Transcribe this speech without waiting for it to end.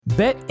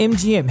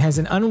BetMGM has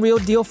an unreal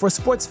deal for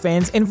sports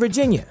fans in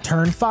Virginia.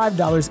 Turn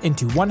 $5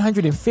 into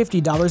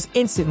 $150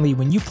 instantly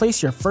when you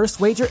place your first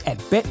wager at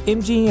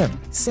BetMGM.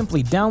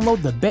 Simply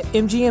download the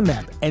BetMGM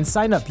app and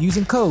sign up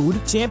using code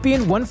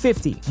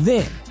Champion150.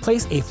 Then,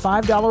 place a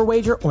 $5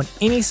 wager on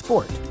any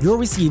sport. You'll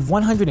receive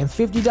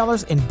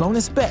 $150 in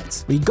bonus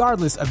bets,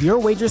 regardless of your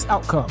wager's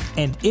outcome.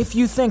 And if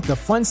you think the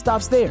fun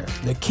stops there,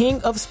 the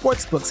King of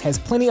Sportsbooks has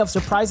plenty of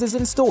surprises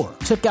in store.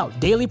 Check out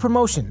daily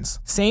promotions,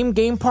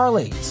 same-game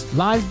parlays,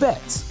 live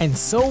bets, and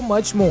so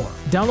much more.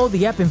 Download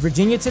the app in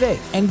Virginia today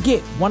and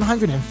get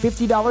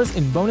 $150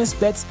 in bonus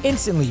bets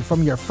instantly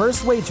from your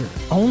first wager.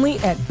 Only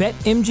at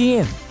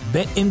BetMGM.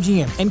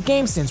 BetMGM and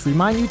GameSense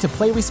remind you to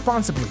play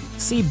responsibly.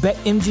 See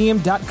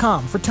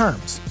BetMGM.com for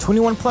terms.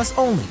 21 plus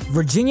only.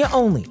 Virginia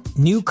only.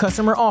 New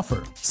customer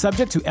offer.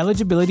 Subject to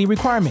eligibility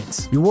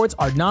requirements. Rewards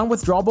are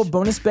non-withdrawable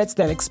bonus bets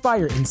that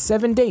expire in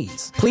 7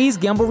 days. Please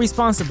gamble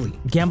responsibly.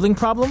 Gambling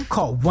problem?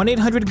 Call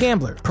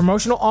 1-800-GAMBLER.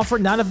 Promotional offer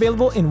not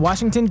available in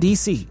Washington,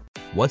 D.C.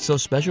 What's so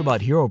special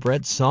about Hero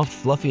Bread's soft,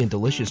 fluffy, and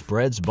delicious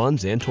breads,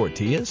 buns, and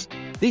tortillas?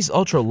 These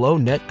ultra-low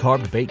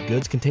net-carb baked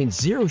goods contain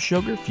zero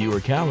sugar,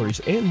 fewer calories,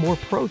 and more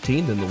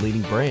protein than the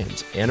leading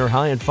brands, and are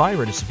high in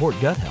fiber to support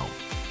gut health.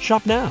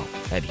 Shop now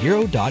at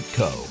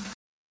Hero.co.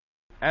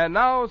 And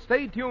now,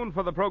 stay tuned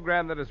for the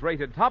program that is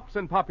rated tops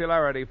in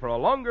popularity for a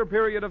longer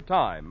period of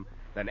time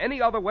than any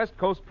other West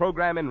Coast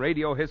program in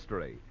radio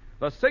history.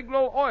 The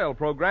Signal Oil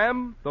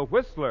program, The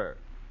Whistler.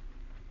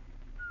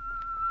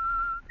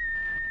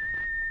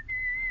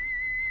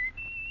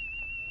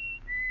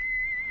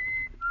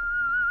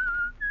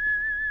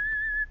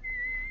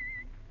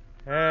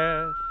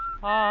 S-I-G-N-A-L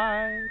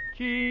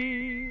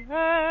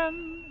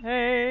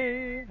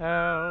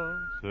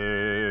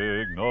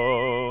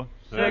Signal,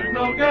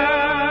 Signal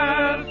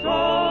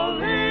Gasoline.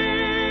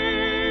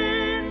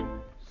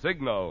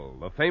 Signal,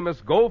 the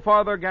famous Go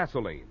Farther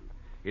gasoline,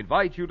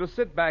 invites you to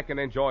sit back and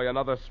enjoy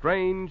another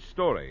strange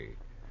story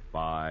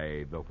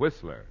by The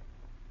Whistler.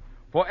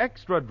 For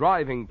extra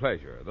driving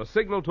pleasure, the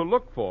signal to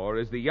look for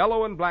is the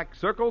yellow and black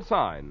circle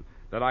sign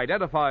that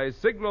identifies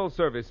Signal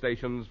service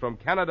stations from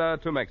Canada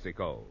to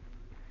Mexico.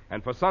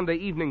 And for Sunday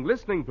evening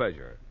listening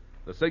pleasure,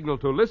 the signal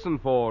to listen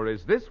for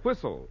is this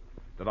whistle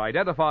that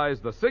identifies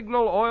the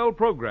Signal Oil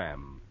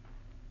program,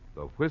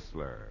 The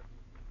Whistler.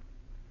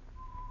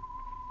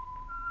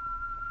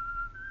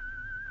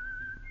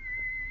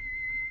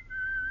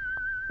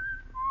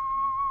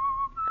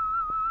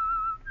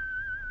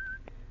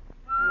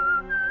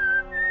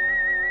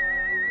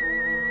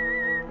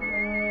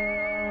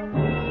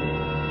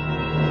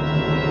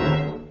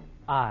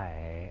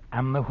 I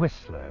am the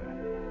Whistler,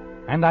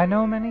 and I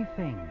know many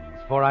things,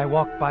 for I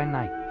walk by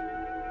night.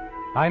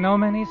 I know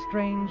many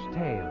strange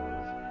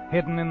tales,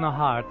 hidden in the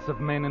hearts of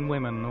men and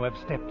women who have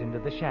stepped into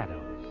the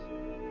shadows.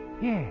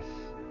 Yes,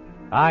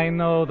 I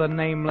know the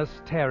nameless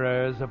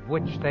terrors of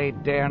which they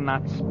dare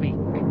not speak.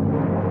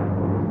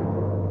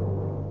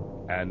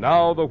 And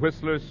now the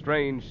Whistler's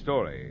strange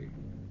story,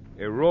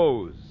 A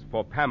Rose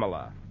for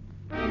Pamela.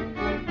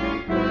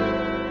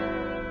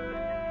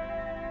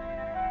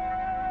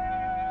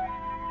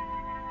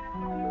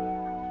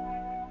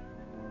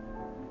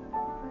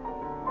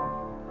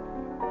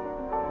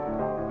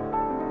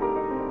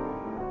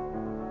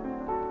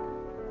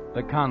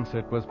 The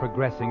concert was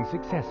progressing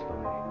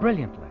successfully,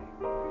 brilliantly.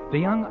 The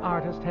young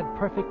artist had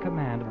perfect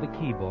command of the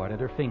keyboard at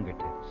her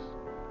fingertips,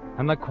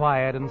 and the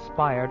quiet,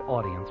 inspired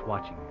audience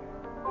watching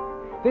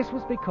her. This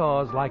was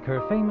because, like her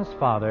famous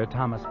father,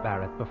 Thomas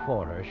Barrett,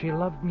 before her, she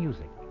loved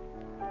music.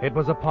 It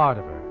was a part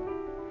of her,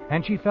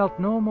 and she felt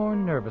no more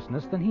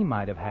nervousness than he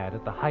might have had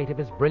at the height of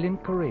his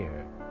brilliant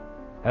career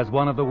as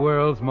one of the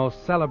world's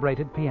most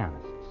celebrated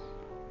pianists.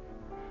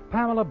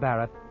 Pamela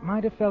Barrett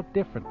might have felt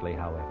differently,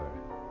 however,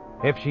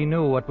 if she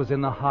knew what was in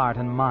the heart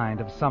and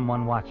mind of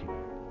someone watching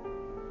her.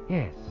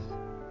 Yes,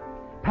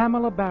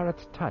 Pamela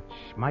Barrett's touch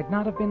might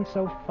not have been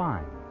so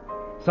fine,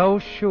 so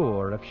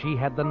sure if she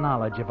had the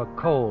knowledge of a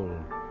cold,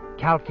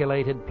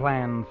 calculated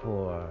plan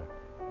for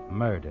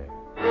murder.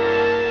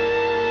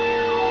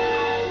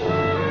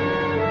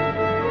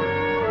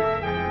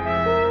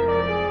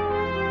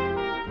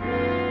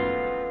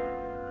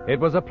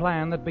 It was a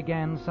plan that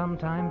began some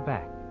time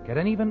back at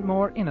an even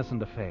more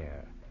innocent affair,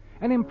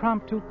 an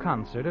impromptu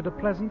concert at a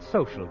pleasant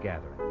social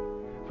gathering,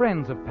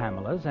 friends of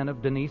Pamela's and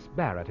of Denise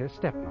Barrett, her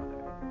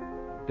stepmother.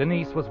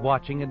 Denise was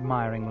watching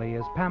admiringly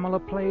as Pamela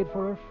played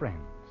for her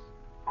friends,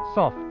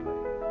 softly,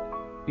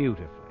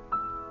 beautifully.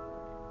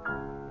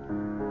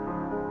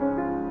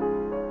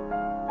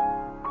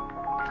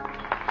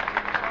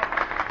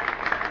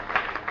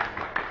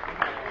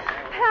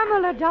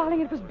 Pamela, darling,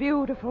 it was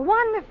beautiful,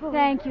 wonderful.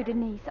 Thank you,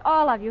 Denise.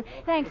 All of you.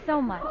 Thanks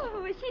so much.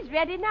 Oh, she's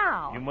ready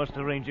now. You must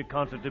arrange a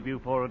concert debut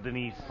for her,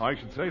 Denise. I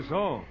should say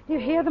so. You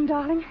hear them,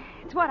 darling?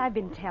 It's what I've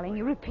been telling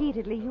you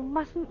repeatedly. You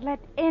mustn't let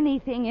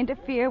anything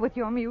interfere with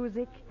your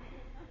music.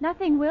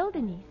 Nothing will,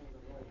 Denise.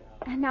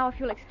 Now, if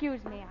you'll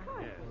excuse me,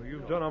 Well,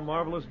 you've done a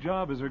marvelous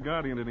job as her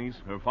guardian, Denise.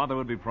 Her father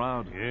would be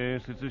proud.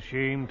 Yes, it's a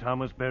shame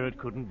Thomas Barrett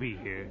couldn't be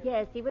here.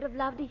 Yes, he would have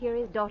loved to hear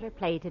his daughter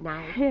play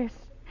tonight. Yes.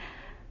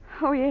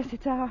 Oh, yes,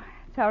 it's our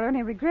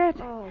only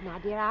regret. Oh, now,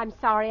 dear, I'm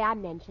sorry I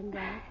mentioned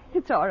that.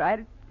 It's all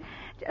right.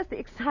 Just the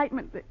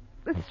excitement,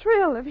 the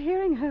thrill of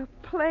hearing her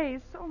play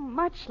so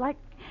much like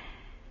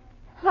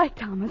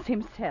Thomas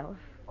himself.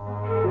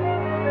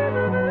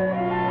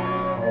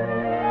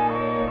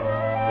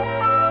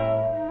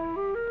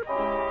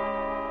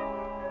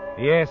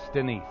 Yes,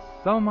 Denise,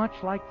 so much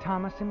like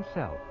Thomas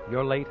himself,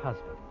 your late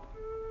husband.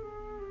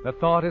 The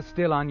thought is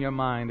still on your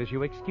mind as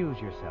you excuse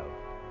yourself.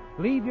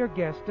 Leave your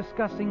guest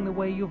discussing the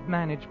way you've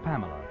managed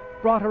Pamela,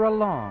 brought her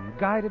along,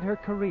 guided her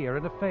career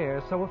and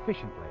affairs so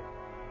efficiently.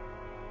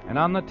 And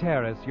on the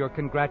terrace, you're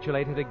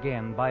congratulated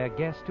again by a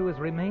guest who has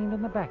remained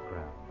in the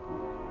background.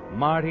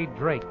 Marty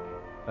Drake,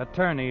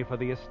 attorney for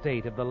the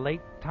estate of the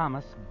late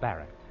Thomas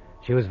Barrett.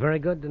 She was very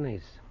good,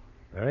 Denise.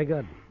 Very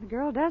good. The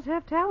girl does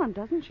have talent,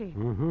 doesn't she?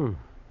 Mm-hmm.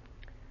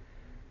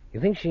 You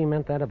think she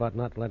meant that about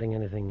not letting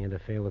anything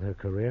interfere with her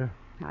career?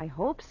 I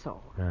hope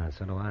so.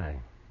 So do I.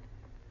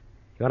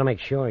 You ought to make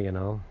sure, you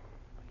know.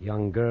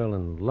 Young girl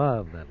in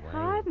love that way.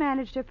 I've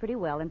managed her pretty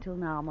well until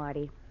now,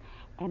 Marty.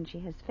 And she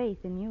has faith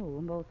in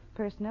you, both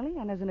personally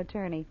and as an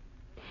attorney.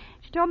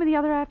 She told me the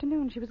other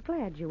afternoon she was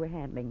glad you were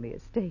handling the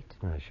estate.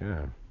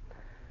 Sure.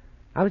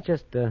 I was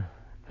just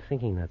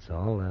thinking, that's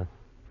all.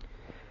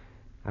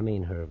 I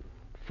mean, her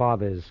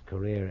father's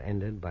career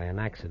ended by an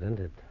accident.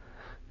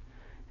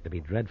 It'd be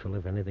dreadful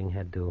if anything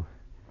had to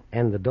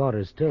end the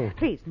daughter's, too.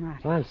 Please,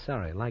 Marty. Oh, I'm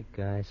sorry. Like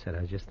I said,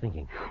 I was just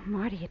thinking. Oh,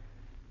 Marty,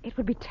 it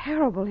would be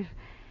terrible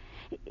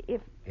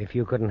if... If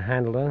you couldn't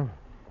handle her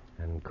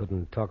and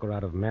couldn't talk her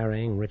out of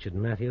marrying Richard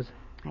Matthews?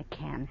 I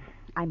can.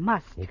 I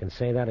must. You can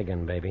say that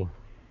again, baby.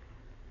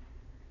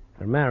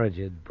 Her marriage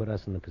had put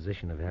us in the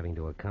position of having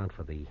to account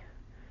for the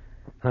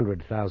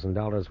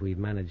 $100,000 we've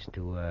managed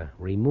to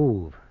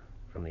remove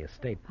from the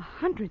estate.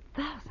 $100,000?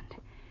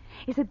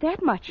 Is it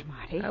that much,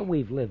 Marty?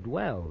 We've lived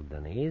well,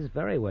 Denise,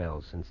 very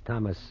well, since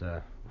Thomas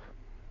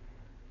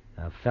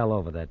fell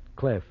over that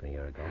cliff a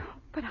year ago.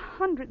 But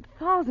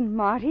 $100,000,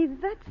 Marty,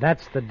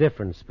 That's the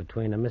difference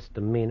between a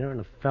misdemeanor and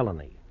a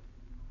felony.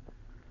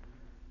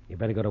 You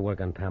better go to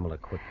work on Pamela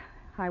quick.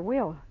 I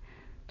will.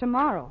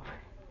 Tomorrow.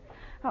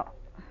 Oh,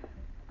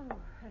 I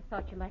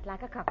thought you might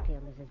like a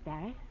cocktail, Mrs.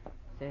 Barrett.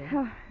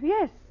 Sir?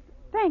 Yes.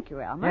 Thank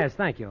you, Alma. Yes,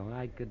 thank you.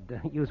 I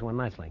could use one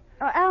nicely.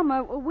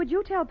 Alma, would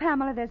you tell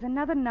Pamela there's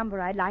another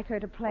number I'd like her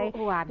to play?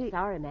 Oh, I'm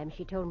sorry, ma'am.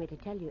 She told me to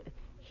tell you.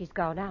 She's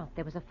gone out.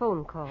 There was a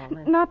phone call.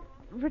 Not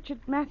Richard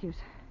Matthews.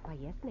 Why,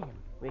 yes, ma'am.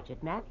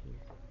 Richard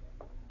Matthews.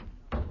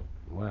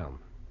 Well,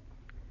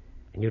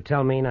 and you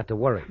tell me not to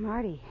worry.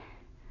 Marty,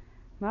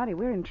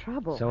 we're in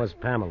trouble. So is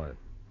Pamela.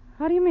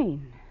 How do you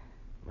mean?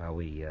 Well,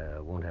 we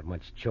won't have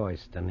much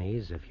choice,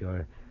 Denise. If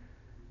your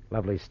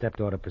lovely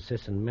stepdaughter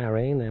persists in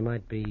marrying, there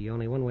might be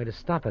only one way to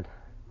stop it.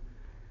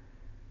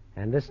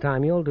 And this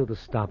time you'll do the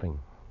stopping.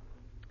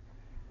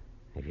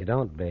 If you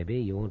don't, baby,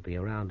 you won't be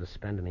around to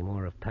spend any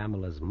more of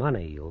Pamela's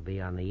money. You'll be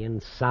on the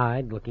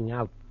inside looking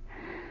out.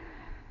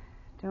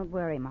 Don't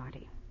worry,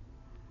 Marty.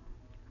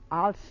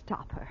 I'll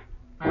stop her.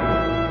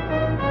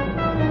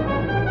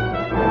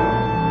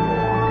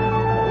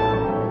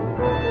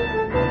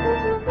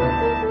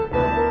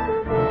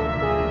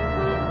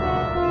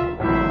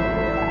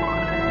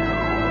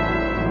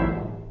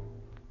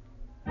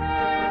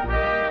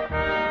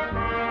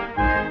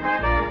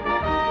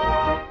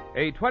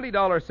 A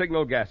 $20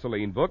 Signal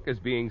gasoline book is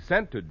being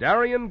sent to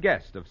Darian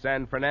Guest of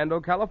San Fernando,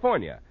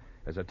 California,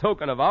 as a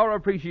token of our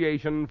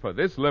appreciation for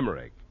this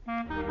limerick.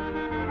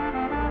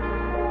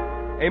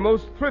 A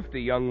most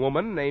thrifty young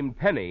woman named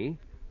Penny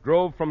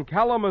drove from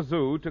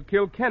Kalamazoo to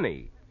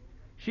Kilkenny.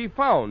 She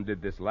found,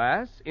 did this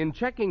lass, in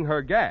checking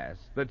her gas,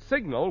 that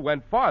Signal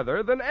went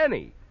farther than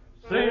any.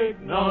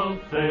 Signal,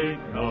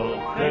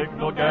 signal,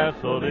 signal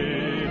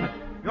gasoline.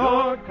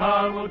 Your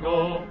car will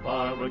go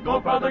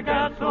for the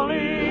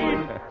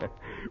gasoline.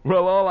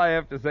 Well, all I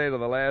have to say to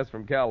the lass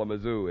from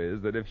Kalamazoo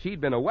is that if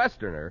she'd been a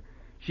Westerner,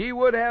 she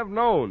would have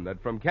known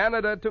that from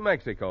Canada to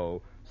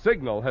Mexico,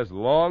 Signal has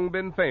long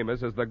been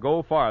famous as the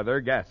Go Farther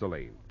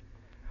gasoline.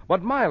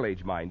 But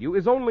mileage, mind you,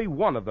 is only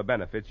one of the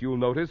benefits you'll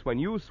notice when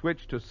you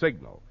switch to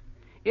Signal.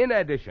 In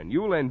addition,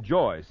 you'll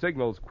enjoy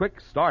Signal's quick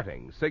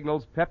starting,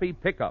 Signal's peppy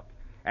pickup,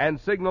 and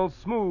Signal's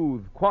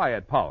smooth,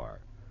 quiet power.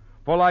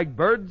 For like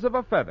birds of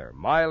a feather,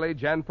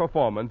 mileage and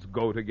performance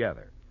go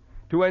together.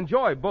 To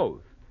enjoy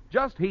both,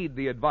 just heed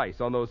the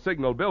advice on those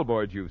Signal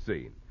billboards you've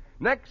seen.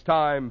 Next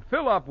time,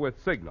 fill up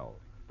with Signal,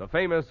 the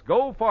famous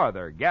Go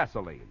Farther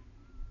gasoline.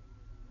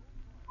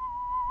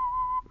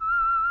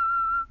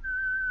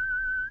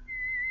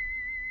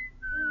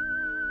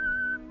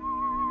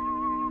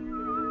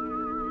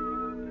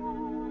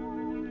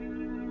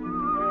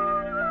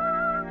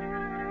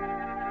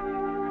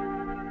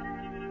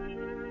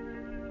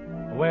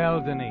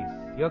 Well,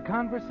 Denise, your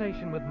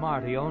conversation with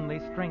Marty only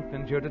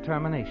strengthens your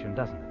determination,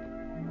 doesn't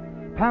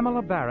it?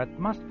 Pamela Barrett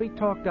must be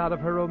talked out of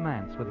her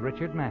romance with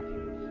Richard Matthews.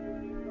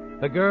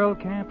 The girl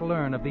can't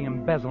learn of the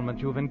embezzlement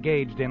you've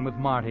engaged in with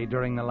Marty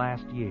during the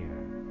last year.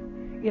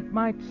 It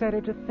might set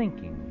her to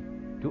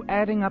thinking, to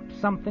adding up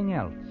something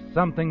else,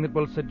 Something that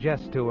will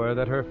suggest to her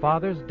that her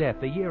father's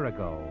death a year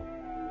ago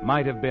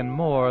might have been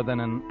more than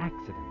an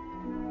accident.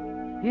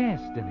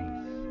 Yes,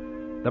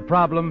 Denise, the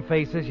problem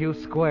faces you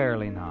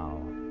squarely now.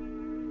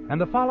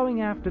 And the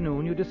following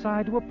afternoon you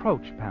decide to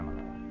approach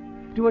Pamela,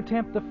 to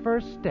attempt the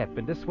first step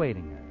in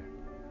dissuading her.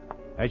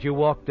 As you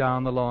walk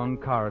down the long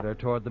corridor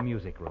toward the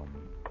music room,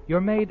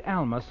 your maid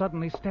Alma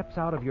suddenly steps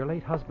out of your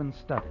late husband's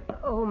study.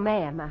 Oh,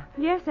 ma'am.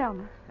 Yes,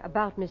 Alma.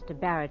 About Mr.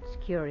 Barrett's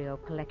curio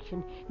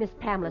collection, Miss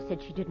Pamela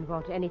said she didn't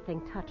want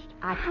anything touched.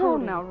 I told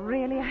her... now,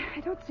 really,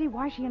 I don't see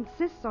why she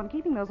insists on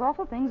keeping those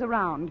awful things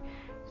around.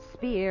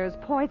 Spears,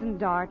 poison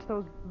darts,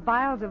 those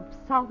vials of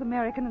South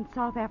American and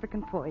South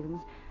African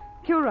poisons,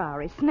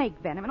 curare, snake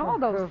venom, and all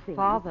those her things.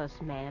 father's,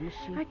 ma'am,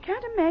 I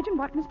can't imagine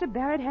what Mr.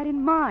 Barrett had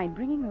in mind,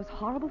 bringing those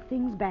horrible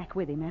things back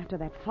with him after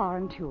that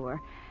foreign tour.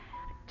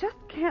 I just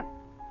can't...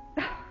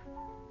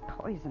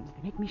 Poisons,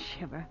 they make me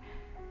shiver.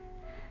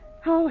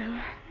 Oh,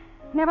 well,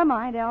 never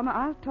mind, Alma.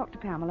 I'll talk to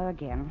Pamela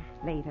again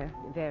later.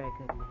 Very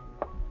good, ma'am.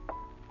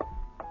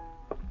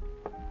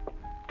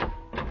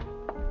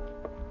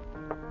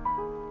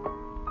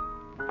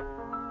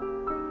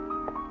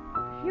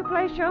 You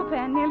play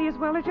Chopin nearly as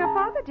well as your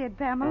father did,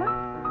 Pamela.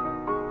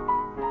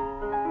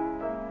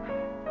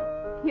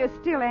 You're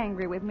still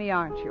angry with me,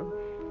 aren't you?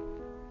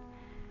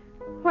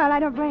 Well, I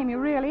don't blame you,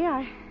 really.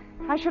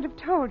 I should have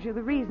told you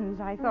the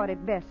reasons I thought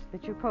it best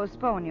that you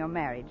postpone your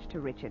marriage to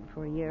Richard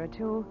for a year or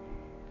two.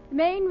 The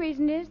main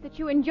reason is that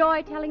you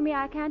enjoy telling me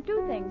I can't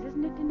do things,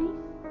 isn't it,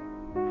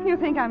 Denise? You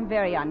think I'm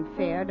very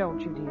unfair, don't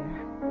you,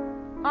 dear?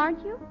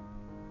 Aren't you?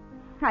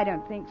 I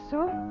don't think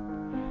so.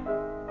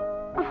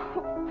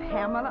 Oh,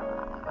 Pamela,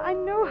 I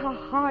know how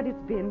hard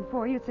it's been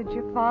for you since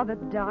your father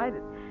died.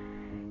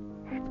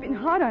 It's been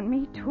hard on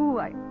me, too.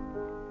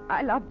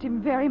 I loved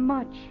him very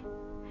much.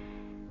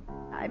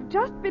 I've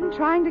just been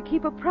trying to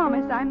keep a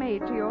promise I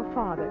made to your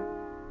father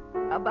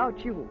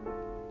about you.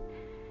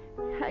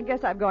 I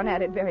guess I've gone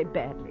at it very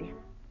badly.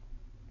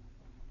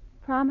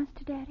 Promise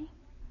to Daddy?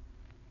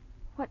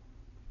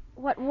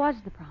 What was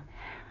the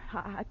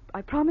promise?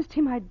 I promised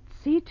him I'd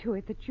see to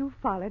it that you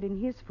followed in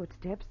his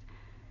footsteps.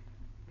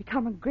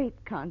 Become a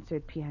great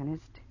concert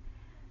pianist.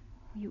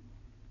 You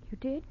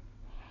did?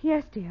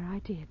 Yes, dear, I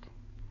did.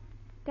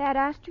 Dad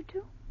asked you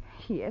to?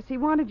 Yes, he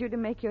wanted you to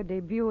make your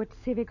debut at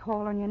Civic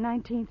Hall on your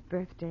 19th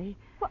birthday.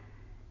 Well,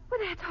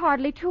 that's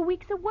hardly 2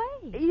 weeks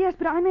away. Yes,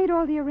 but I made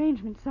all the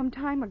arrangements some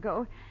time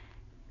ago.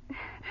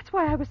 That's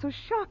why I was so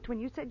shocked when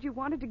you said you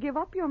wanted to give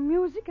up your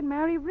music and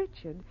marry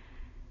Richard.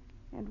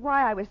 And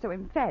why I was so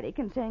emphatic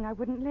in saying I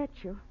wouldn't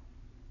let you.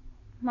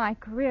 My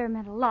career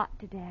meant a lot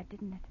to Dad,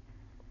 didn't it?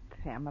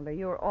 Pamela,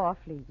 you're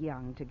awfully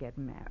young to get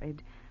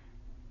married.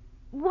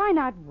 Why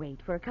not wait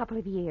for a couple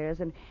of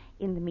years and,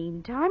 in the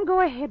meantime,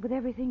 go ahead with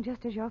everything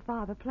just as your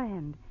father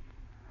planned?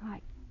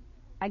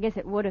 I guess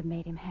it would have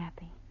made him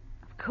happy.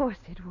 Of course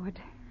it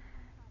would.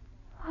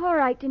 All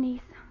right,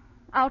 Denise.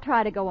 I'll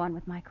try to go on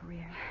with my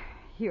career.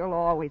 You'll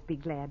always be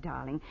glad,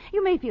 darling.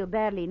 You may feel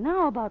badly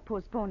now about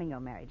postponing your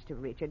marriage to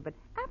Richard, but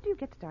after you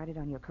get started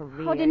on your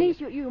career... Oh, Denise,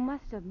 you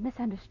must have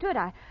misunderstood.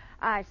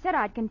 I said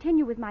I'd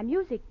continue with my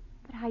music,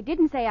 but I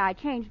didn't say I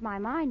changed my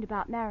mind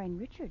about marrying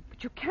Richard.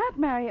 But you can't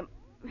marry him.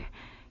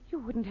 You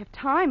wouldn't have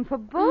time for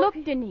both.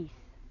 Look, Denise.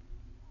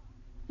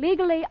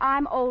 Legally,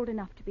 I'm old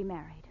enough to be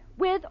married,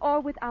 with or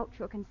without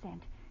your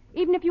consent,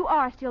 even if you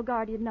are still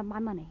guardian of my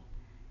money.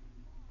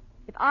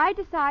 If I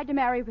decide to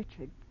marry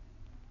Richard,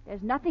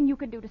 there's nothing you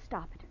can do to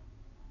stop it.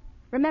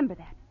 Remember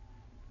that.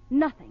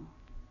 Nothing.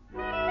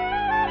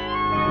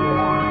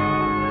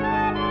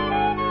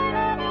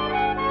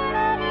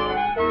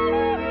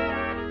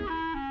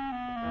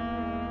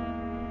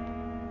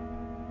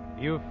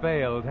 You've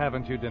failed,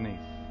 haven't you, Denise?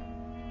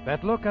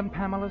 That look on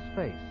Pamela's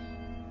face.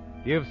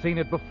 You've seen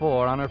it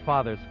before on her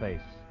father's face.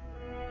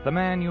 The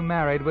man you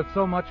married with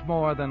so much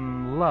more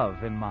than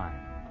love in mind.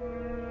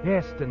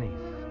 Yes, Denise.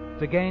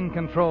 To gain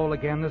control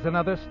again, there's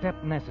another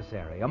step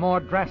necessary, a more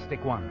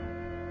drastic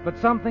one, but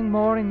something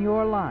more in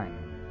your line.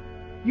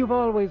 You've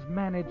always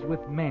managed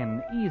with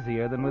men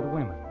easier than with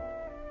women.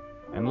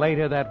 And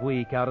later that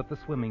week, out at the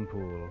swimming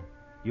pool,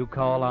 you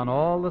call on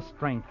all the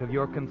strength of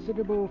your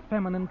considerable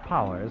feminine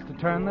powers to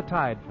turn the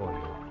tide for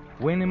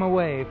you. Win him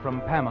away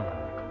from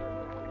Pamela.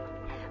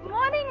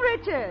 Morning,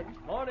 Richard.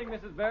 Morning,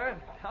 Mrs. Barrett.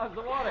 How's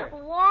the water?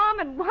 Warm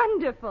and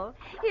wonderful.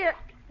 Here,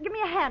 give me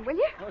a hand, will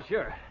you? Oh,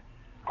 sure.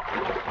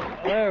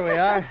 There we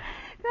are.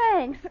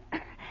 Thanks.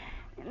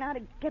 Now to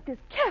get this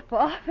cap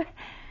off.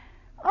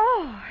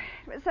 Oh,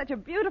 it was such a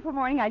beautiful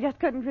morning, I just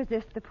couldn't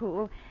resist the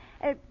pool.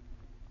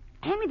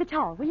 Hand me the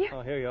towel, will you?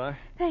 Oh, here you are.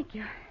 Thank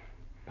you.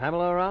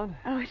 Pamela around?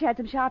 Oh, she had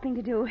some shopping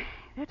to do.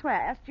 That's why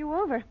I asked you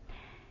over.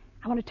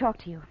 I want to talk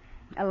to you.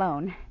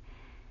 Alone.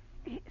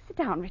 Sit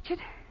down, Richard.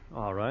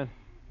 All right.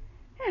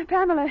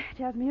 Pamela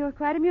tells me you're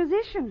quite a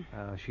musician.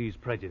 She's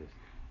prejudiced.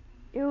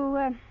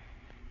 You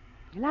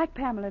like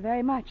Pamela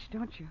very much,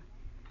 don't you?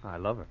 I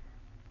love her.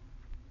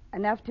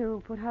 Enough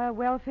to put her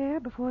welfare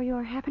before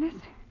your happiness?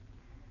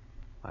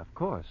 Of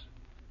course.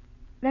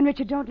 Then,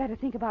 Richard, don't let her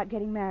think about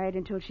getting married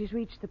until she's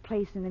reached the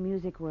place in the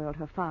music world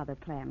her father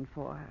planned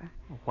for her.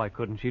 Well, why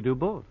couldn't she do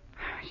both?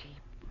 She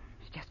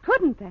just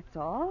couldn't, that's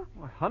all.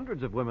 Well,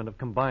 hundreds of women have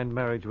combined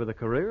marriage with a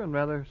career, and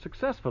rather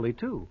successfully,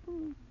 too.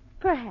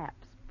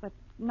 Perhaps, but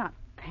not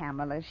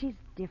Pamela. She's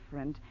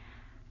different.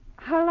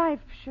 Her life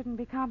shouldn't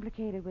be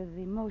complicated with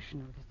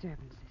emotional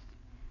disturbances.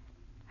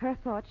 Her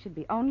thoughts should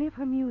be only of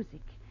her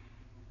music.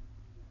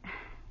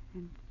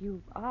 And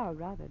you are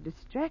rather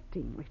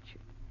distracting,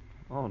 Richard.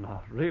 Oh,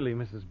 no, really,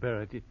 Mrs.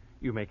 Barrett,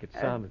 you make it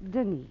sound...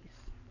 Denise,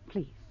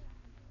 please.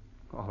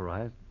 All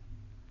right.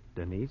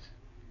 Denise?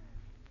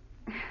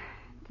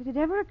 Did it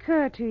ever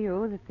occur to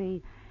you that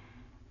the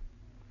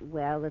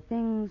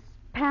things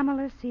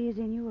Pamela sees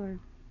in you are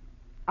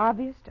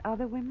obvious to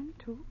other women,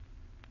 too?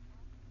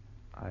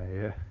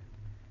 I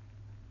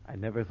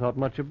never thought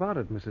much about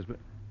it, Mrs.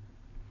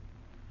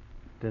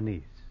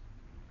 Denise.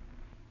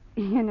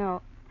 You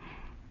know,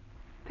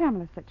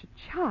 Pamela's such a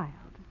child.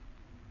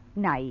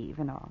 Naive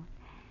and all.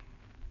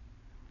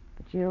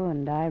 But you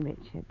and I,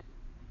 Richard,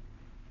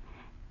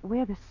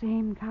 we're the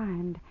same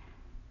kind.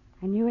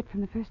 I knew it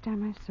from the first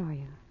time I saw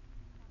you.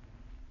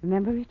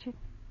 Remember, Richard?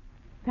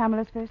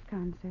 Pamela's first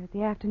concert,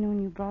 the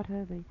afternoon you brought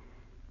her the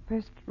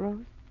first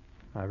rose?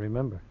 I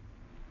remember.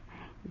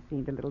 You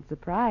seemed a little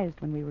surprised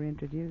when we were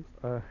introduced.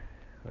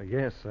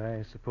 Yes,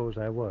 I suppose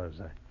I was.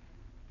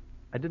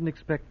 I didn't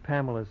expect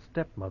Pamela's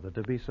stepmother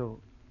to be so...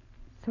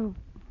 So,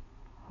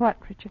 what,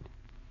 Richard?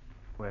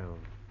 Well,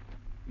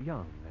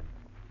 young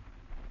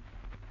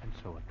and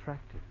so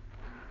attractive.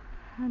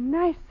 How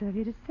nice of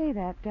you to say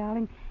that,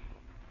 darling.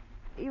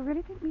 You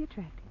really think me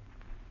attractive?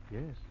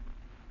 Yes,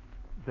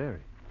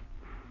 very.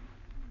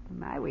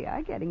 My, we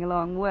are getting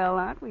along well,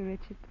 aren't we,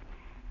 Richard?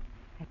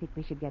 I think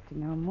we should get to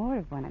know more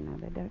of one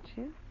another, don't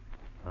you?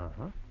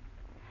 Uh-huh.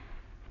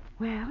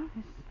 Well,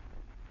 there's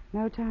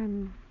no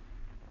time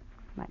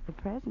like the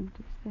present,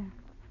 is there?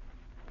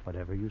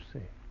 Whatever you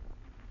say,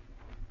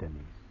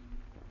 Denise.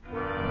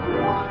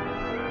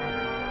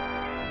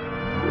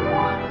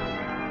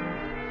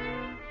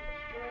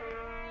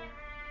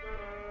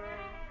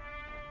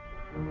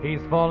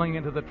 He's falling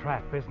into the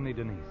trap, isn't he,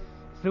 Denise?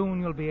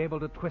 Soon you'll be able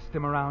to twist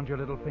him around your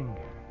little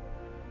finger.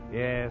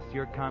 Yes,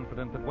 you're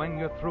confident that when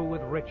you're through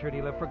with Richard,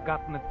 he'll have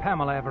forgotten that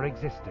Pamela ever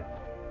existed.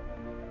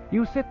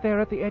 You sit there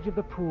at the edge of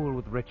the pool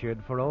with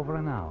Richard for over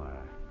an hour.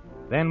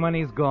 Then when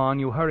he's gone,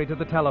 you hurry to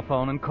the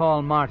telephone and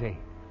call Marty.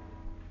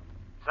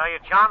 So you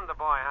charmed the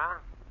boy, huh?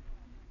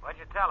 What'd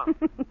you tell him?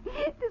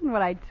 It isn't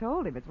what I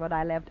told him. It's what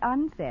I left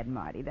unsaid,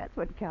 Marty. That's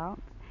what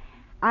counts.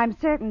 I'm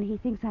certain he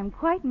thinks I'm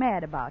quite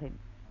mad about him.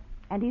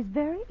 And he's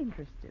very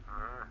interested.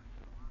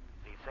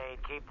 Did he say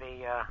he'd keep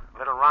the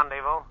little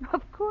rendezvous?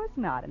 Of course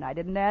not, and I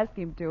didn't ask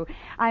him to.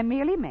 I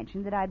merely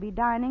mentioned that I'd be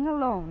dining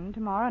alone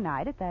tomorrow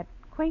night at that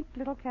quaint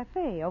little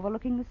cafe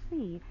overlooking the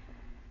sea.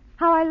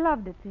 How I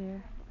loved it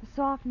there. The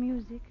soft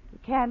music, the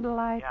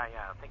candlelight.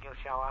 Yeah. Think he'll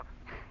show up?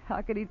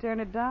 How could he turn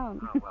it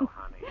down? Oh, well,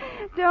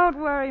 honey. Don't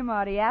worry,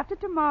 Marty. After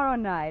tomorrow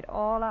night,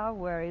 all our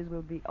worries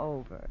will be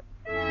over.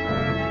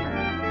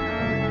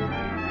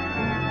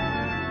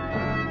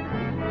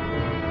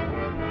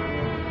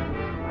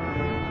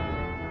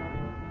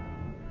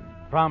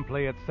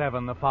 Promptly at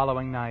 7 the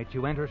following night,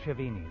 you enter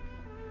Chavini's,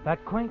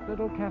 that quaint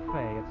little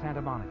cafe at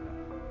Santa Monica.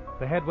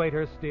 The head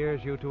waiter steers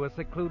you to a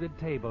secluded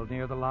table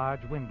near the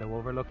large window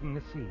overlooking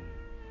the sea.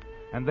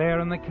 And there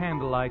in the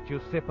candlelight,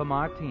 you sip a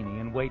martini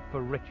and wait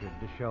for Richard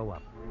to show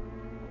up.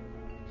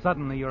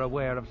 Suddenly, you're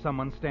aware of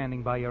someone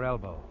standing by your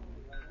elbow.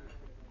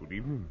 Good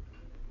evening.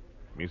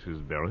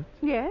 Mrs. Barrett?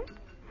 Yes?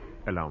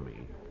 Allow me.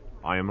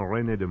 I am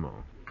René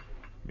Demont.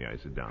 May I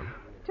sit down?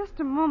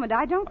 Just a moment.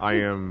 I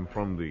am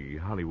from the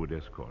Hollywood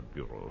Escort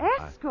Bureau.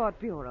 Escort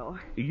Bureau?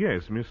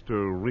 Yes,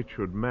 Mr.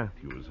 Richard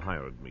Matthews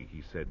hired me.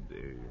 He said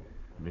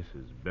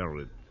Mrs.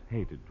 Barrett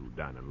hated to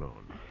dine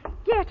alone.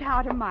 Get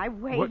out of my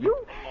way, What? you...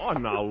 Oh,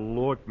 now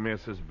look,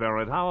 Mrs.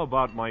 Barrett. How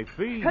about my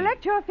fee?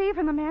 Collect your fee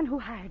from the man who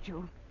hired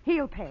you.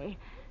 He'll pay.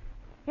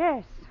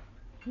 Yes,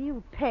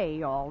 he'll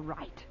pay all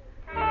right.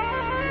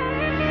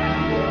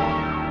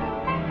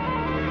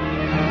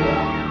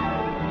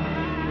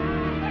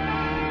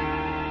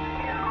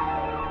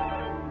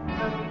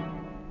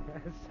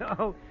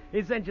 So,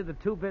 he sent you the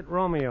two-bit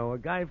Romeo, a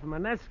guy from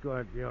an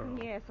escort bureau.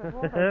 Yes, of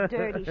all the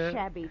dirty,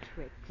 shabby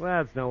tricks.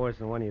 Well, it's no worse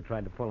than one you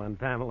tried to pull on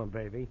Pamela,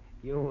 baby.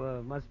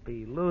 You must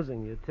be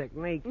losing your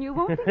technique. You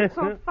won't think it's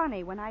so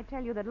funny when I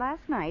tell you that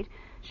last night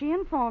she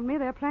informed me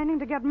they're planning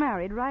to get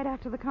married right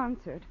after the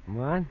concert.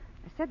 What? I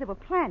said they were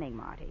planning,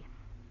 Marty,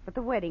 but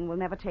the wedding will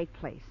never take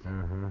place.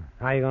 Uh-huh.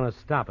 How are you going to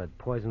stop it?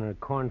 Poison her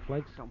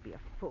cornflakes? Don't be a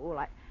fool.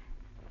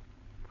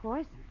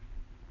 Poison?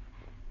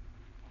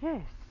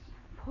 Yes,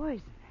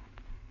 poison.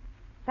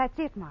 That's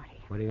it,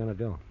 Marty. What are you going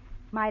to do?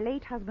 My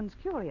late husband's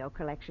curio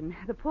collection.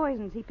 The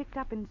poisons he picked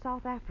up in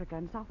South Africa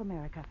and South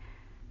America.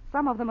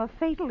 Some of them are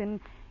fatal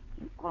in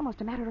almost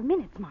a matter of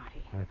minutes,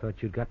 Marty. I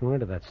thought you'd gotten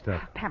rid of that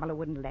stuff. Pamela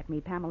wouldn't let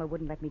me. Pamela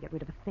wouldn't let me get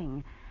rid of a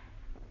thing.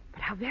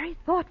 But how very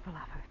thoughtful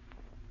of her.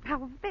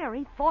 How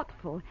very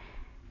thoughtful.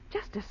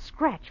 Just a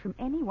scratch from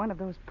any one of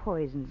those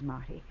poisons,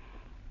 Marty.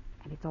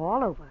 And it's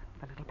all over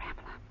for little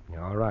Pamela.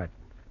 Yeah, all right.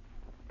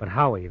 But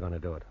how are you going to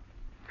do it?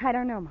 I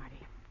don't know, Marty.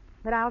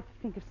 But I'll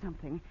think of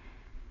something.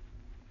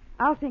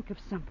 I'll think of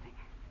something.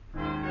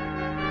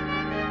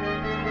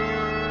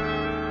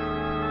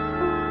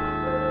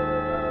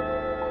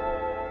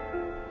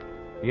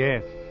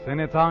 Yes,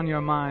 and it's on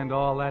your mind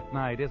all that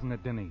night, isn't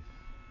it, Denise?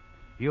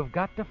 You've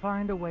got to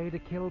find a way to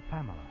kill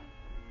Pamela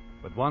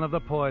with one of the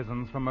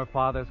poisons from her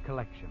father's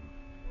collection.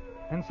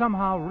 And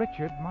somehow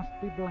Richard must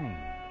be blamed.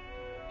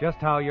 Just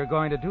how you're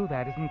going to do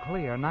that isn't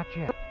clear, not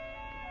yet.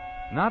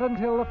 Not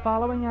until the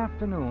following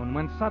afternoon,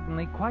 when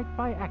suddenly, quite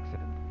by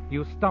accident,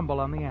 you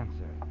stumble on the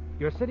answer.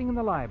 You're sitting in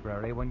the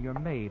library when your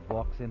maid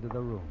walks into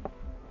the room.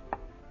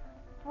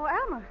 Oh,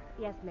 Alma.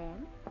 Yes,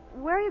 ma'am?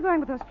 Where are you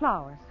going with those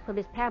flowers? Well,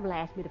 Miss Pamela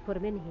asked me to put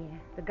them in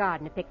here. The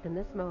gardener picked them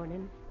this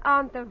morning.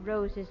 Aren't the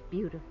roses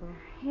beautiful?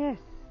 Yes,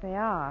 they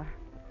are.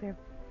 They're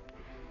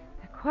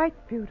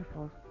quite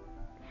beautiful.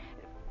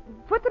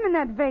 Put them in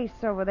that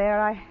vase over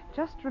there. I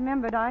just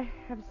remembered I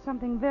have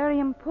something very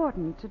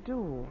important to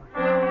do.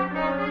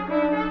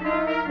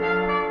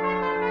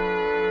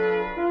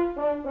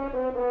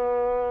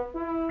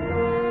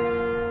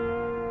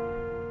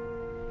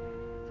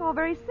 It's all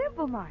very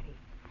simple, Marty.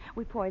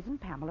 We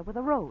poisoned Pamela with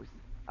a rose.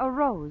 A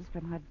rose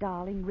from her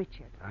darling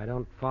Richard. I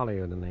don't follow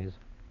you, Denise.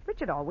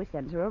 Richard always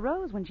sends her a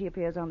rose when she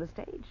appears on the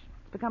stage.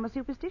 It's become a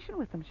superstition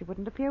with them. She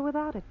wouldn't appear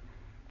without it.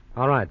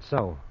 All right,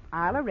 so?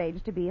 I'll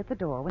arrange to be at the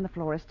door when the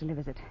florist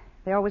delivers it.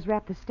 They always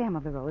wrap the stem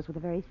of the rose with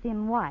a very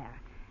thin wire.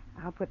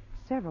 I'll put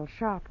several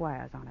sharp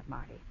wires on it,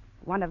 Marty.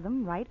 One of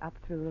them right up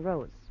through the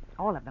rose.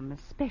 All of them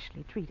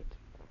especially treated.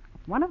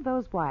 One of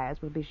those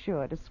wires will be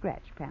sure to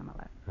scratch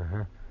Pamela.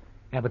 Uh-huh.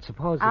 Yeah, but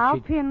suppose that I'll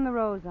pin the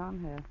rose on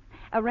her.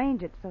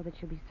 Arrange it so that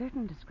she'll be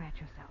certain to scratch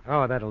herself.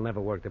 Oh, that'll never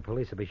work. The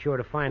police will be sure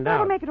to find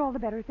That'll out. make it all the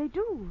better if they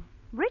do.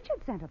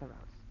 Richard sent her the rose.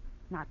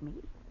 Not me.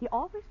 He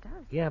always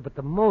does. Yeah, but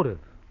the motive.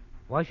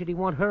 Why should he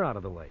want her out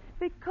of the way?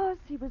 Because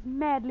he was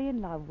madly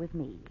in love with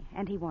me,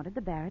 and he wanted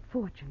the Barrett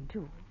fortune,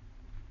 too.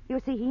 You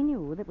see, he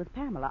knew that with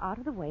Pamela out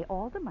of the way,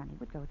 all the money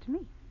would go to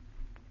me.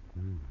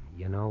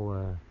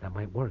 That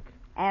might work.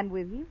 And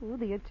with you,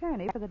 the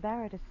attorney for the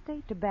Barrett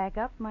estate, to back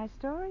up my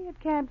story, it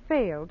can't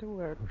fail to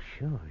work.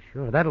 Oh,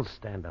 sure. That'll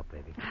stand up,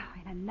 baby. Oh,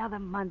 in another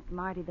month,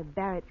 Marty, the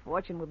Barrett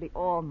fortune will be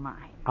all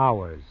mine.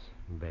 Ours,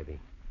 baby.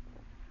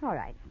 All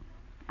right.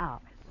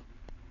 Ours.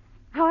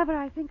 However,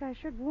 I think I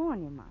should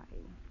warn you,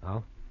 Marty.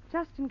 Oh?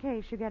 Just in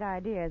case you get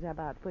ideas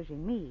about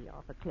pushing me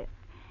off a cliff.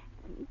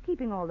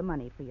 Keeping all the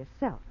money for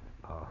yourself.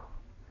 Oh.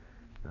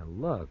 Now,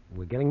 look,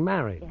 we're getting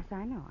married. Yes,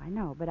 I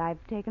know. But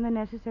I've taken the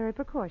necessary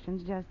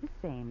precautions just the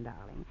same,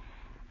 darling.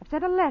 I've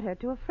sent a letter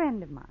to a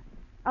friend of mine,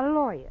 a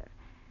lawyer.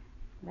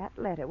 That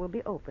letter will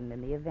be opened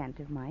in the event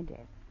of my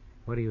death.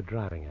 What are you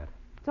driving at?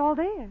 It's all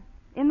there,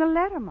 in the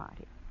letter,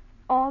 Marty.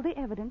 All the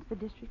evidence the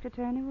district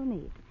attorney will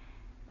need.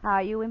 How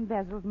you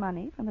embezzled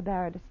money from the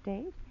Barrett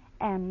estate,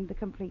 and the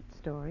complete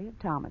story of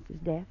Thomas's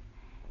death.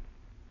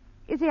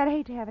 You see, I'd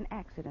hate to have an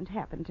accident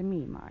happen to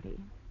me, Marty.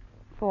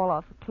 Fall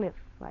off a cliff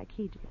like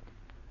he did.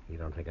 You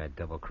don't think I'd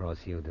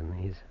double-cross you,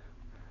 Denise?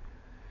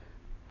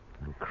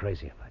 I'm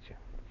crazy about you.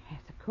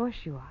 Yes, of course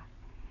you are.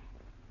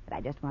 But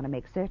I just want to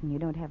make certain you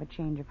don't have a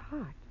change of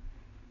heart.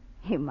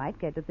 You might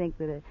get to think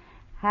that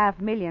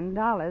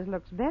 $500,000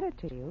 looks better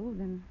to you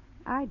than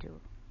I do.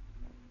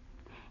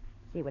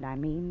 See what I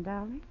mean,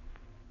 darling?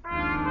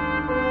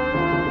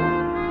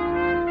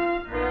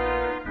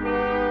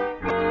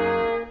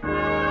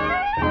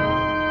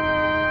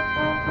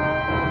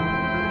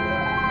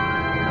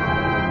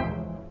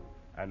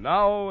 And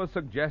now, a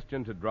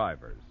suggestion to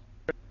drivers.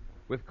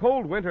 With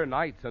cold winter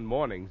nights and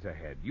mornings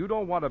ahead, you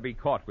don't want to be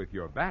caught with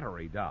your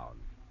battery down.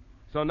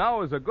 So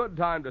now is a good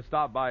time to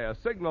stop by a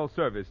Signal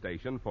service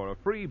station for a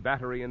free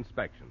battery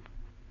inspection.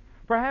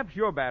 Perhaps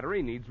your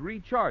battery needs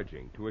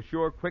recharging to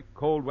assure quick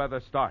cold weather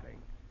starting.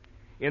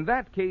 In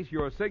that case,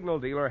 your Signal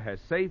dealer has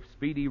safe,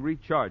 speedy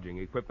recharging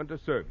equipment to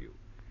serve you.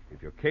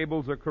 If your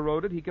cables are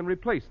corroded, he can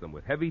replace them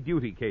with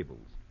heavy-duty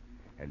cables.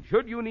 And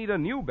should you need a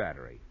new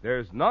battery,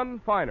 there's none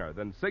finer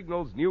than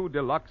Signal's new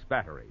deluxe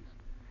batteries.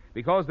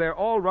 Because they're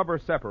all rubber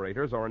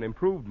separators or an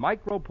improved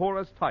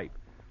microporous type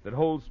that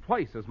holds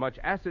twice as much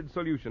acid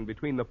solution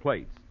between the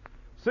plates,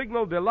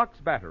 Signal deluxe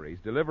batteries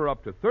deliver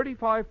up to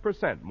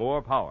 35%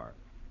 more power.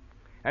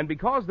 And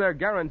because they're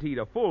guaranteed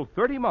a full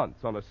 30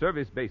 months on a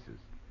service basis,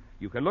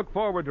 you can look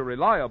forward to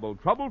reliable,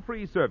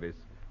 trouble-free service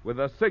with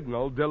a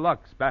Signal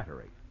deluxe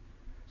battery.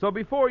 So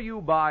before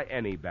you buy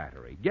any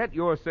battery, get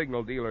your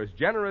Signal dealer's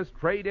generous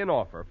trade-in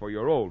offer for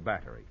your old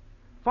battery.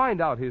 Find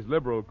out his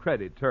liberal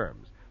credit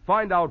terms.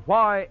 Find out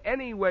why,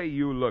 any way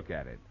you look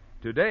at it,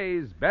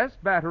 today's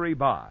best battery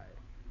buy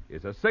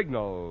is a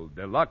Signal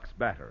deluxe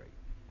battery.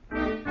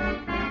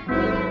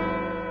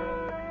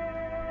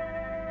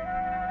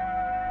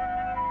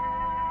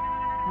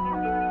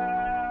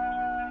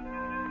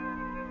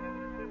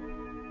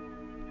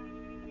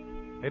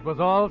 It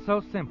was all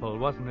so simple,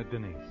 wasn't it,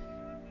 Denise?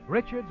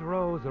 Richard's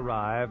rose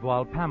arrived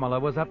while Pamela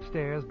was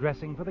upstairs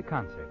dressing for the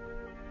concert.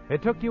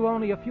 It took you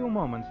only a few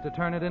moments to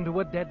turn it into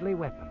a deadly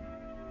weapon.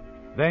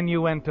 Then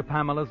you went to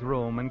Pamela's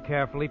room and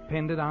carefully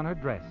pinned it on her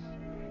dress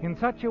in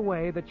such a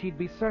way that she'd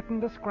be certain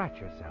to scratch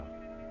herself,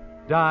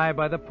 die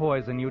by the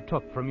poison you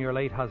took from your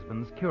late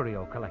husband's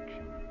curio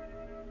collection.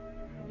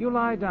 You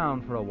lie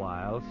down for a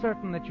while,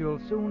 certain that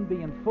you'll soon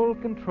be in full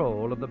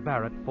control of the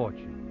Barrett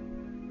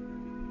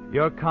fortune.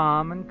 You're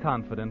calm and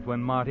confident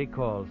when Marty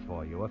calls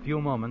for you a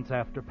few moments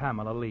after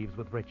Pamela leaves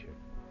with Richard.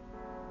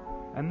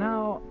 And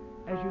now,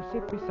 as you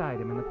sit beside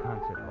him in the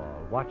concert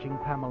hall, watching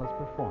Pamela's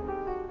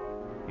performance,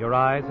 your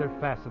eyes are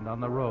fastened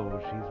on the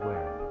rose she's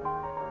wearing.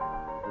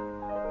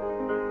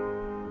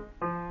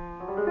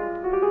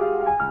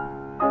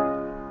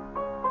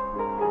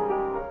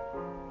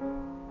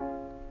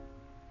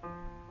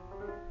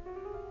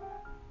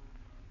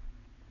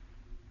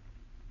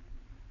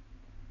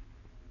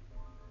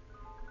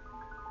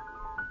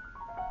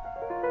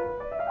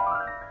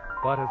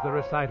 But as the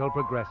recital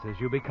progresses,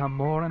 you become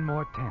more and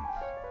more tense.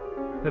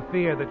 The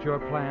fear that your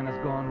plan has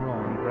gone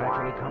wrong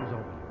gradually comes over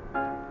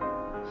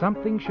you.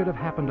 Something should have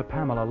happened to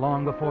Pamela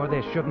long before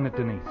this, shouldn't it,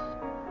 Denise?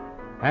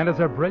 And as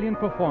her brilliant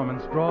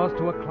performance draws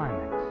to a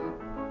climax,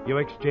 you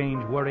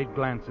exchange worried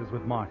glances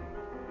with Marty.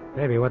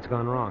 Baby, what's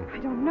gone wrong? I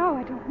don't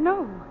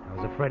know. I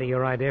was afraid of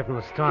your idea from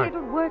the start.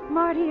 It'll work,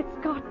 Marty.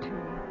 It's got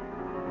to.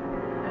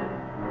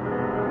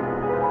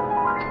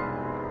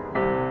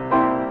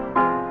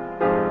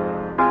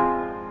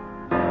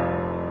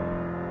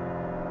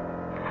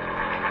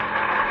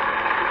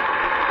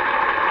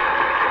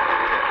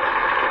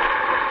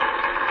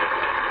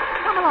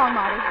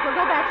 Marty. We'll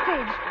go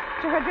backstage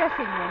to her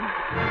dressing room.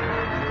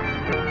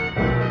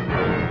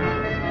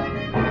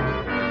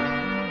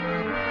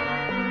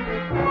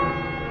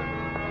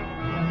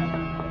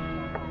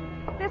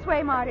 This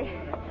way, Marty.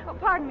 Oh,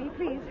 pardon me,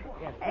 please.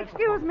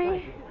 Excuse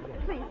me.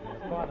 Please.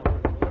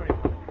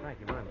 Thank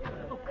you, ma'am.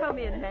 Oh, come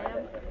in,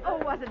 ma'am. Oh,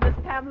 wasn't Miss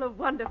Pamela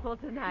wonderful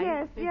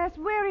tonight? Yes.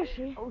 Where is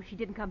she? Oh, she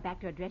didn't come back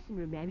to her dressing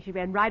room, ma'am. She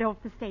ran right off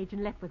the stage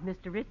and left with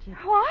Mr. Richard.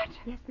 What?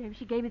 Yes, ma'am.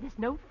 She gave me this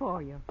note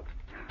for you.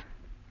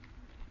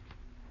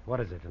 What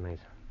is it, Denise?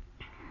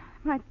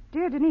 My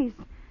dear Denise,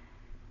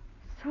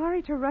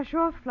 sorry to rush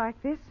off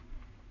like this,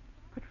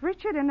 but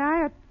Richard and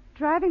I are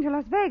driving to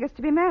Las Vegas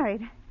to be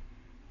married.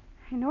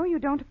 I know you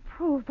don't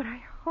approve, but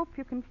I hope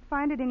you can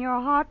find it in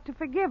your heart to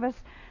forgive us.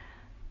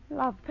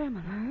 Love,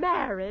 Pamela.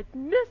 Married?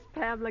 Miss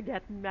Pamela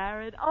getting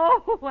married?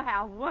 Oh,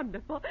 how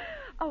wonderful.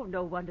 Oh,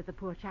 no wonder the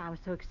poor child was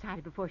so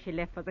excited before she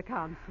left for the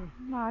concert.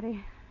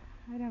 Marty,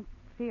 I don't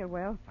feel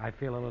well. I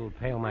feel a little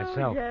pale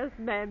myself. Oh, yes,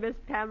 ma'am. Miss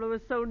Pamela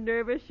was so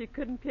nervous she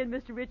couldn't pin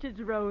Mr. Richard's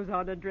rose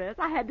on her dress.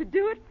 I had to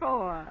do it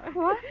for her.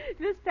 What?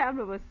 Miss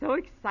Pamela was so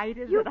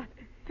excited You that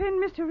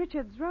pinned Mr.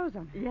 Richard's rose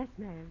on her? Yes,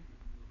 ma'am.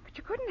 But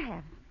you couldn't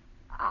have.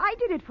 I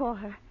did it for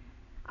her.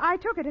 I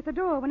took it at the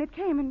door when it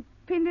came and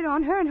pinned it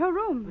on her in her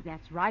room. Well,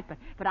 that's right,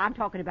 but I'm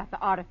talking about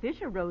the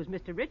artificial rose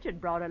Mr.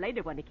 Richard brought her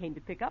later when he came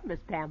to pick up Miss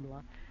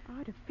Pamela.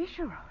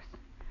 Artificial rose?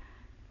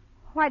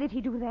 Why did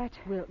he do that?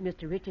 Well,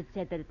 Mr. Richard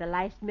said that at the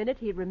last minute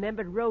he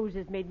remembered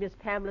roses made Miss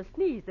Pamela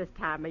sneeze this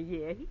time of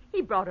year.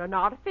 He brought her an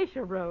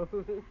artificial rose.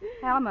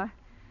 Alma,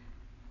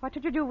 what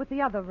did you do with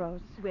the other rose?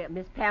 Well,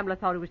 Miss Pamela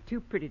thought it was too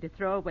pretty to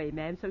throw away,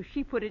 ma'am, so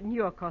she put it in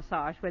your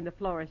corsage when the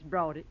florist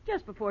brought it,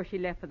 just before she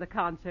left for the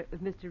concert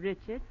with Mr.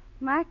 Richard.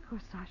 My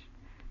corsage?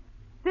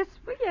 This?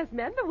 Well, yes,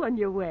 ma'am, the one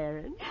you're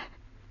wearing.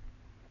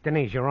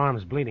 Denise, your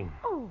arm's bleeding.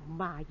 Oh,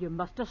 my, you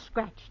must have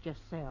scratched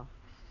yourself.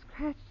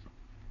 Scratched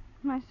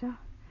myself?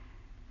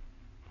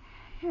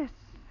 Yes,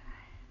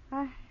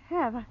 I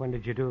have. When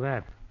did you do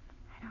that?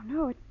 I don't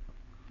know. It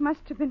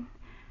must have been...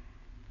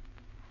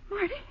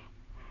 Marty,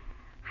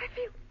 I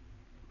feel...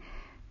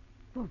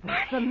 Well,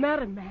 what's the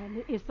matter,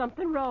 man? Is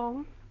something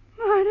wrong?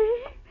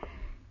 Marty.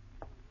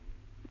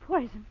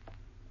 Poison.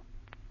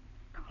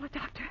 Call a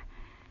doctor.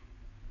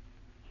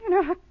 You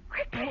know how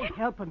quickly... Oh,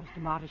 help her,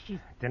 Mr. Marty. She's...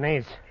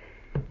 Denise.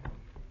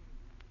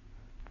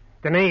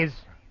 Denise.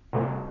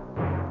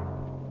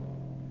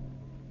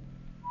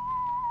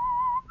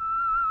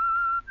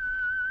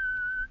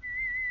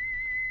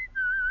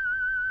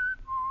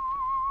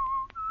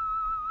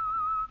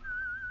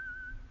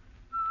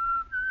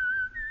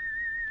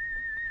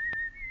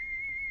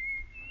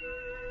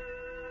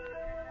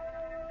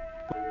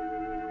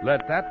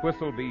 Let that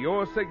whistle be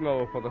your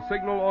signal for the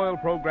Signal Oil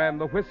program,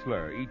 The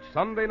Whistler, each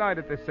Sunday night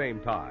at this same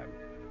time.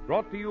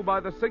 Brought to you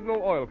by the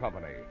Signal Oil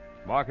Company,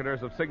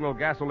 marketers of Signal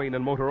gasoline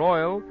and motor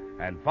oil,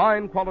 and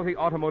fine quality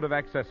automotive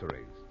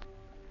accessories.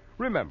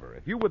 Remember,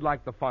 if you would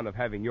like the fun of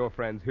having your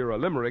friends hear a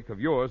limerick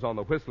of yours on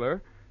The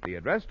Whistler, the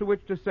address to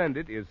which to send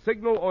it is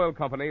Signal Oil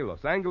Company,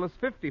 Los Angeles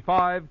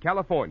 55,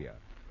 California.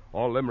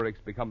 All limericks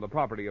become the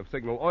property of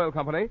Signal Oil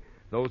Company.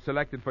 Those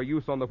selected for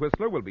use on The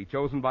Whistler will be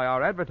chosen by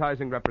our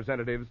advertising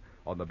representatives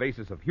on the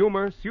basis of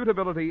humor,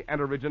 suitability,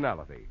 and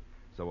originality.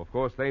 So, of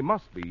course, they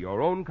must be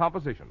your own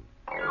composition.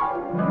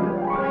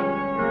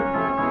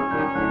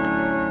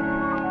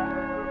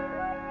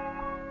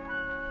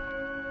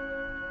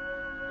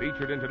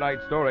 Featured in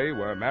tonight's story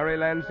were Mary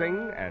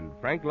Lansing and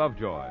Frank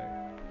Lovejoy.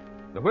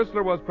 The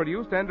Whistler was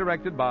produced and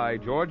directed by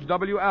George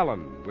W.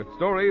 Allen, with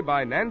story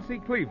by Nancy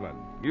Cleveland,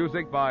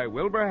 music by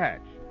Wilbur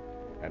Hatch.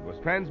 and was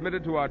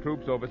transmitted to our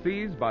troops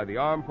overseas by the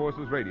Armed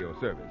Forces Radio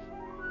Service.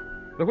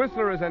 The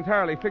Whistler is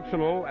entirely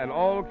fictional, and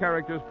all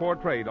characters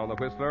portrayed on The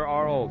Whistler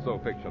are also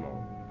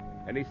fictional.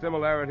 Any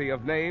similarity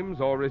of names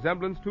or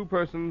resemblance to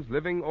persons,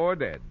 living or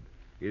dead,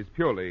 is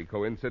purely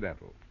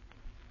coincidental.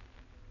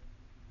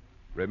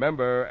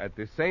 Remember, at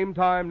this same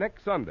time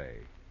next Sunday,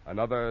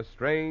 another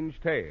strange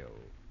tale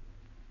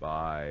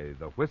by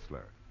The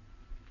Whistler.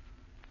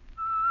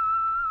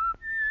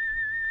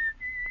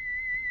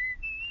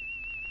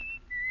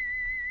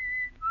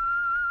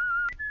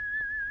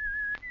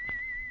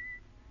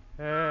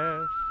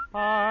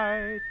 S-I-G-N-A-L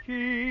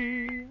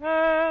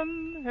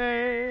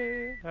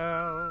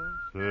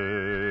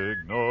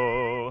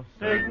Signal,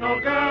 Signal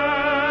Gasoline.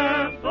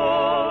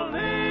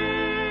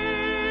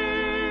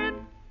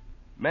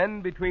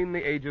 Men between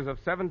the ages of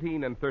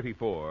 17 and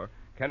 34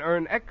 can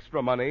earn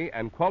extra money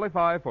and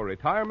qualify for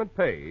retirement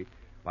pay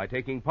by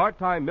taking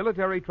part-time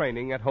military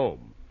training at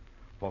home.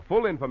 For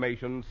full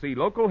information, see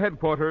local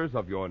headquarters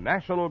of your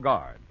National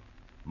Guard.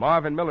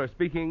 Marvin Miller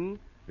speaking.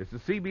 This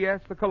is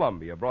CBS, the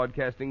Columbia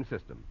Broadcasting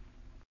System.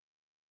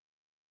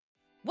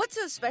 What's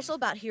so special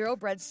about Hero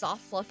Bread's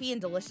soft, fluffy,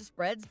 and delicious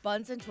breads,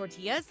 buns, and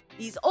tortillas?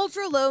 These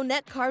ultra-low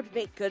net-carb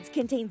baked goods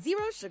contain 0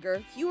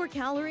 sugar, fewer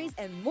calories,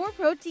 and more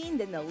protein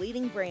than the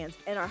leading brands,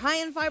 and are high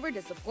in fiber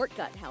to support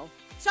gut health.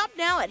 Shop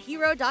now at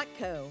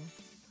Hero.co.